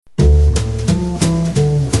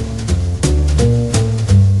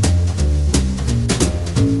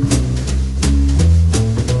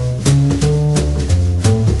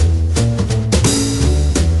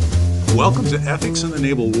to Ethics in the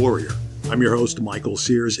Naval Warrior. I'm your host, Michael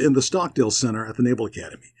Sears, in the Stockdale Center at the Naval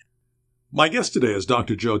Academy. My guest today is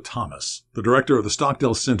Dr. Joe Thomas, the director of the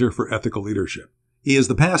Stockdale Center for Ethical Leadership. He is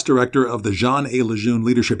the past director of the Jean A. Lejeune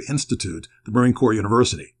Leadership Institute, the Marine Corps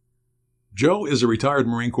University. Joe is a retired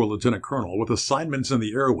Marine Corps lieutenant colonel with assignments in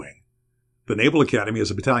the Air Wing, the Naval Academy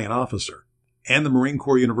as a battalion officer, and the Marine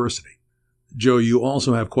Corps University. Joe, you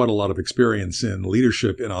also have quite a lot of experience in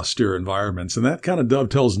leadership in austere environments, and that kind of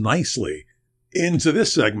dovetails nicely into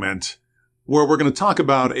this segment where we're going to talk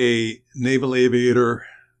about a naval aviator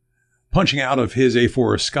punching out of his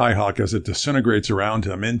A4 Skyhawk as it disintegrates around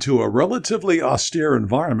him into a relatively austere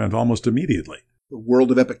environment almost immediately. The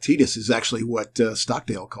world of Epictetus is actually what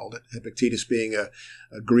Stockdale called it. Epictetus being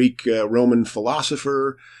a Greek Roman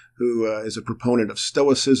philosopher who is a proponent of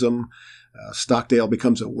Stoicism. Stockdale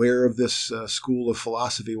becomes aware of this school of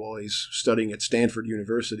philosophy while he's studying at Stanford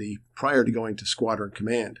University prior to going to Squadron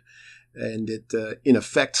Command. And it, in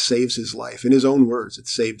effect, saves his life. In his own words, it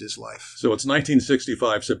saved his life. So it's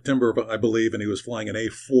 1965, September, I believe, and he was flying an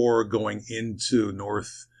A4 going into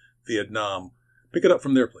North Vietnam. Pick it up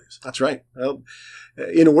from there, please. That's right. Well,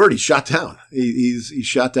 in a word, he's shot down. He's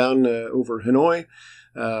shot down over Hanoi,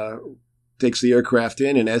 takes the aircraft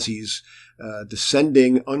in, and as he's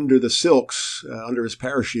descending under the silks, under his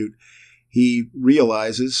parachute, he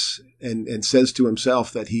realizes and says to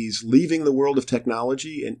himself that he's leaving the world of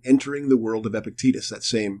technology and entering the world of Epictetus, that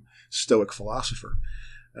same Stoic philosopher.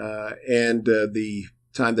 And the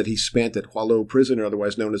time that he spent at Hualo prison, or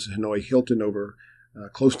otherwise known as Hanoi Hilton, over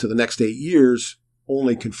close to the next 8 years,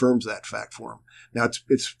 only confirms that fact for him. Now,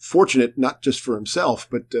 it's fortunate not just for himself,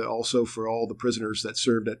 but also for all the prisoners that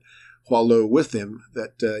served at Hualo with him,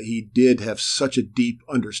 that he did have such a deep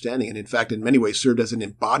understanding, and in fact, in many ways served as an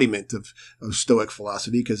embodiment of Stoic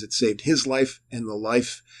philosophy, because it saved his life and the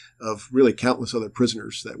life of really countless other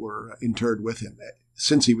prisoners that were interred with him,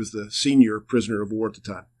 since he was the senior prisoner of war at the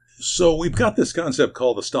time. So we've got this concept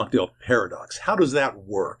called the Stockdale Paradox. How does that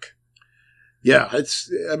work? Yeah,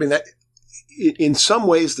 in some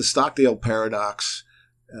ways, the Stockdale Paradox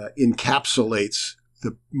encapsulates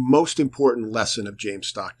the most important lesson of James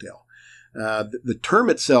Stockdale. The term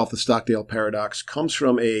itself, the Stockdale Paradox, comes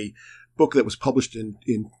from a book that was published in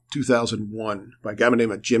 2001 by a guy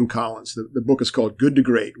named Jim Collins. The book is called Good to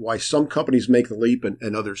Great: Why Some Companies Make the Leap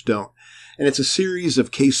and Others Don't. And it's a series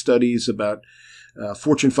of case studies about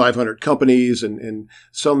Fortune 500 companies and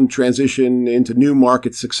some transition into new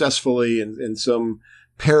markets successfully and some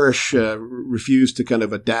perish, refuse to kind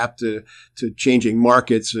of adapt to changing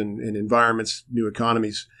markets and environments, new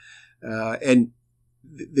economies. And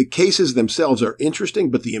the cases themselves are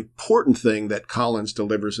interesting, but the important thing that Collins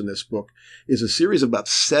delivers in this book is a series of about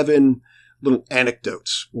 7 little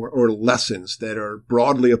anecdotes or lessons that are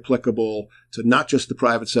broadly applicable to not just the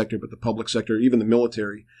private sector, but the public sector, even the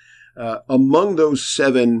military. Among those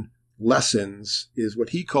 7 lessons is what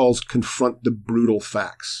he calls confront the brutal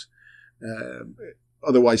facts,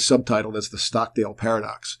 otherwise subtitled as the Stockdale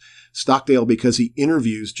Paradox. Stockdale, because he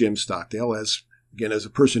interviews Jim Stockdale as a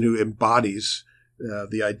person who embodies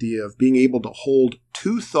the idea of being able to hold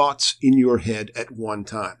 2 thoughts in your head at one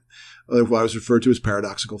time, otherwise referred to as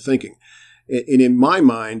paradoxical thinking. And in my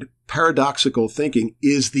mind, paradoxical thinking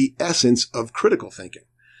is the essence of critical thinking.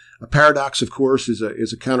 A paradox, of course, is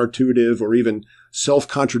a counterintuitive or even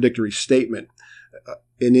self-contradictory statement.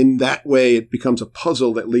 And in that way, it becomes a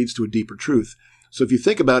puzzle that leads to a deeper truth. So if you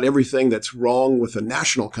think about everything that's wrong with the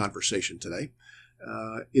national conversation today,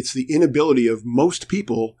 it's the inability of most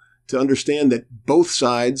people to understand that both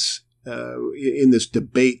sides in this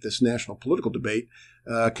debate, this national political debate,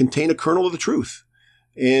 contain a kernel of the truth.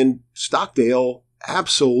 And Stockdale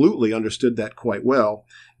absolutely understood that quite well,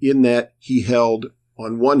 in that he held,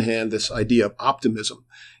 on one hand, this idea of optimism.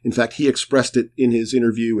 In fact, he expressed it in his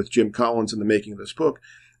interview with Jim Collins in the making of this book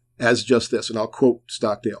as just this, and I'll quote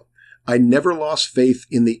Stockdale: "I never lost faith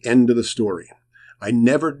in the end of the story. I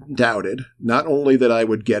never doubted not only that I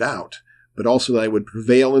would get out, but also that I would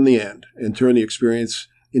prevail in the end and turn the experience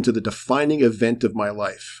into the defining event of my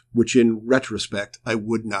life, which in retrospect I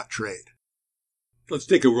would not trade." Let's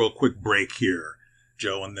take a real quick break here,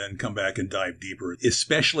 Joe, and then come back and dive deeper,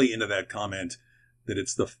 especially into that comment that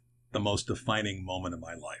it's the most defining moment of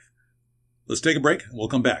my life. Let's take a break, and we'll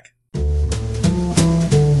come back.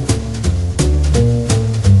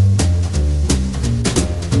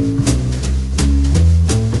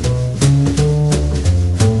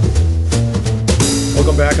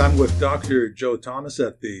 Welcome back. I'm with Dr. Joe Thomas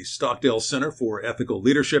at the Stockdale Center for Ethical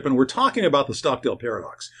Leadership, and we're talking about the Stockdale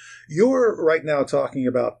Paradox. You're right now talking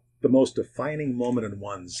about the most defining moment in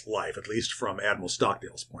one's life, at least from Admiral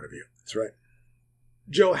Stockdale's point of view. That's right.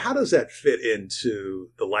 Joe, how does that fit into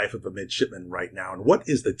the life of a midshipman right now, and what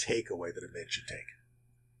is the takeaway that a mid should take?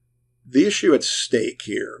 The issue at stake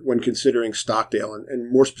here, when considering Stockdale,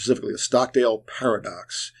 and more specifically the Stockdale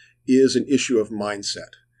Paradox, is an issue of mindset.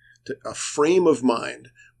 A frame of mind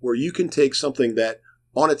where you can take something that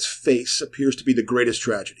on its face appears to be the greatest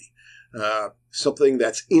tragedy, something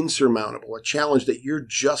that's insurmountable, a challenge that you're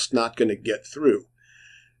just not going to get through,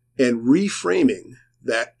 and reframing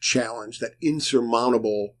that challenge, that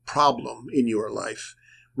insurmountable problem in your life,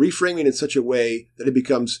 reframing it in such a way that it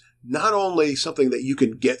becomes not only something that you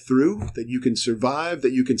can get through, that you can survive,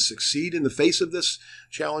 that you can succeed in the face of this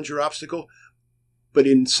challenge or obstacle, but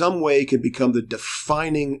in some way can become the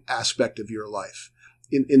defining aspect of your life.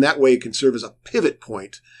 In that way, it can serve as a pivot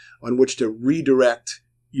point on which to redirect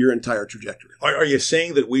your entire trajectory. Are you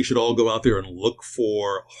saying that we should all go out there and look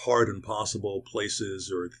for hard, impossible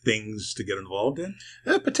places or things to get involved in?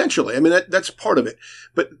 Potentially. I mean, that's part of it.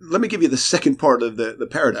 But let me give you the second part of the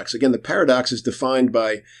paradox. Again, the paradox is defined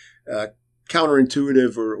by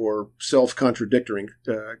counterintuitive or self-contradictory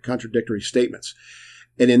contradictory statements.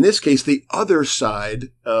 And in this case, the other side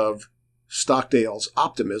of Stockdale's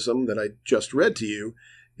optimism that I just read to you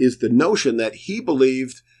is the notion that he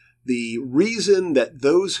believed the reason that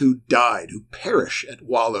those who died, who perish at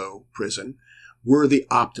Wallow Prison, were the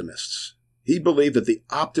optimists. He believed that the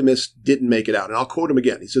optimists didn't make it out. And I'll quote him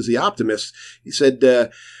again. He says, the optimists, he said,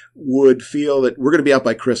 would feel that we're going to be out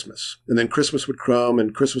by Christmas. And then Christmas would come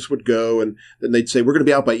and Christmas would go. And then they'd say, we're going to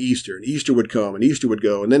be out by Easter. And Easter would come and Easter would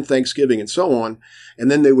go. And then Thanksgiving and so on. And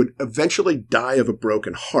then they would eventually die of a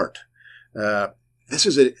broken heart. This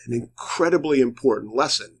is an incredibly important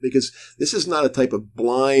lesson because this is not a type of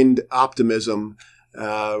blind optimism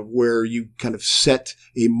where you kind of set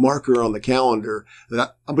a marker on the calendar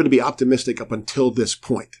that I'm going to be optimistic up until this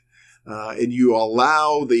point. And you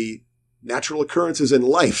allow the natural occurrences in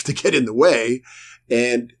life to get in the way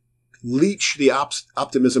and leach the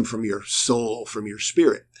optimism from your soul, from your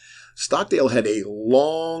spirit. Stockdale had a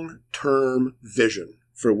long-term vision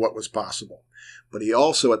for what was possible. But he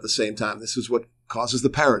also, at the same time, this is what causes the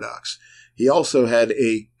paradox, he also had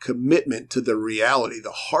a commitment to the reality,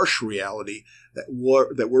 the harsh reality that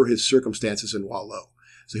were his circumstances in Wallow.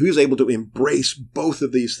 So he was able to embrace both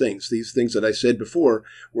of these things that I said before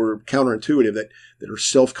were counterintuitive, that are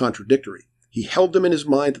self-contradictory. He held them in his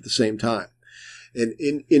mind at the same time. And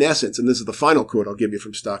in essence, and this is the final quote I'll give you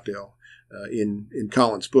from Stockdale in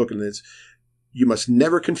Collins' book, and it's, you must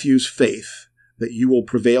never confuse faith that you will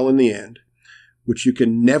prevail in the end, which you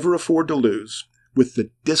can never afford to lose, with the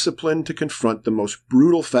discipline to confront the most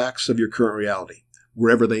brutal facts of your current reality,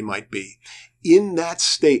 wherever they might be. In that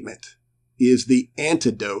statement is the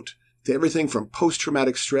antidote to everything from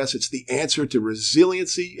post-traumatic stress. It's the answer to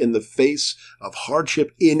resiliency in the face of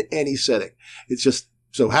hardship in any setting. It just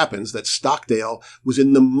so happens that Stockdale was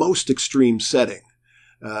in the most extreme setting,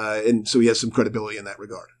 and so he has some credibility in that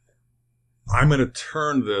regard. I'm going to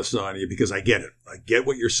turn this on you because I get it. I get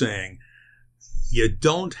what you're saying. You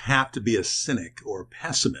don't have to be a cynic or a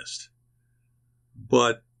pessimist,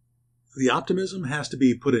 but the optimism has to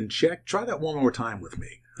be put in check. Try that one more time with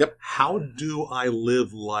me. Yep. How do I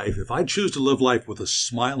live life? If I choose to live life with a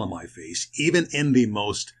smile on my face, even in the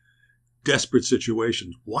most desperate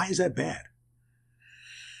situations, why is that bad?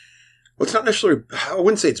 Well, it's not necessarily, I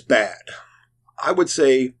wouldn't say it's bad. I would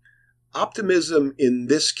say optimism in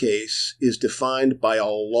this case is defined by a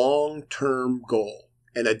long-term goal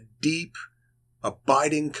and a deep,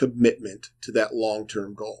 abiding commitment to that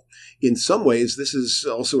long-term goal. In some ways, this is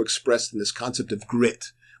also expressed in this concept of grit,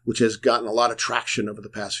 which has gotten a lot of traction over the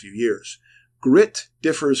past few years. Grit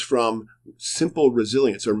differs from simple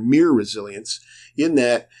resilience or mere resilience in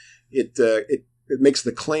that it makes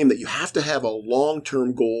the claim that you have to have a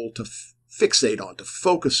long-term goal to fixate on, to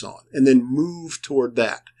focus on, and then move toward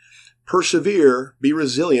that. Persevere, be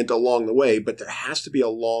resilient along the way, but there has to be a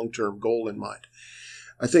long-term goal in mind.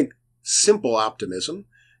 I think simple optimism,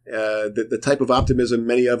 the type of optimism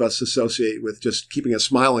many of us associate with just keeping a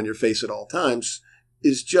smile on your face at all times,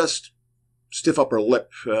 is just stiff upper lip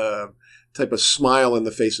type of smile in the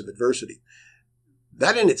face of adversity.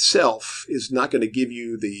 That in itself is not going to give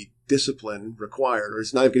you the discipline required, or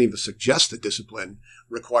it's not going to even suggest the discipline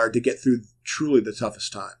required to get through truly the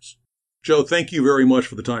toughest times. Joe, thank you very much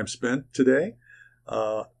for the time spent today.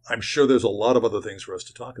 I'm sure there's a lot of other things for us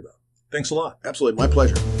to talk about. Thanks a lot. Absolutely. My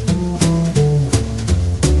pleasure.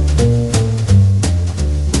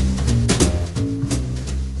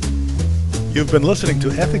 You've been listening to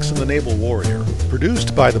Ethics in the Naval Warrior,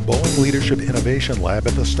 produced by the Boeing Leadership Innovation Lab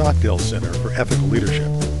at the Stockdale Center for Ethical Leadership.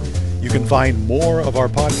 You can find more of our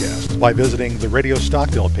podcasts by visiting the Radio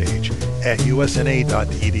Stockdale page at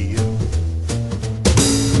usna.edu.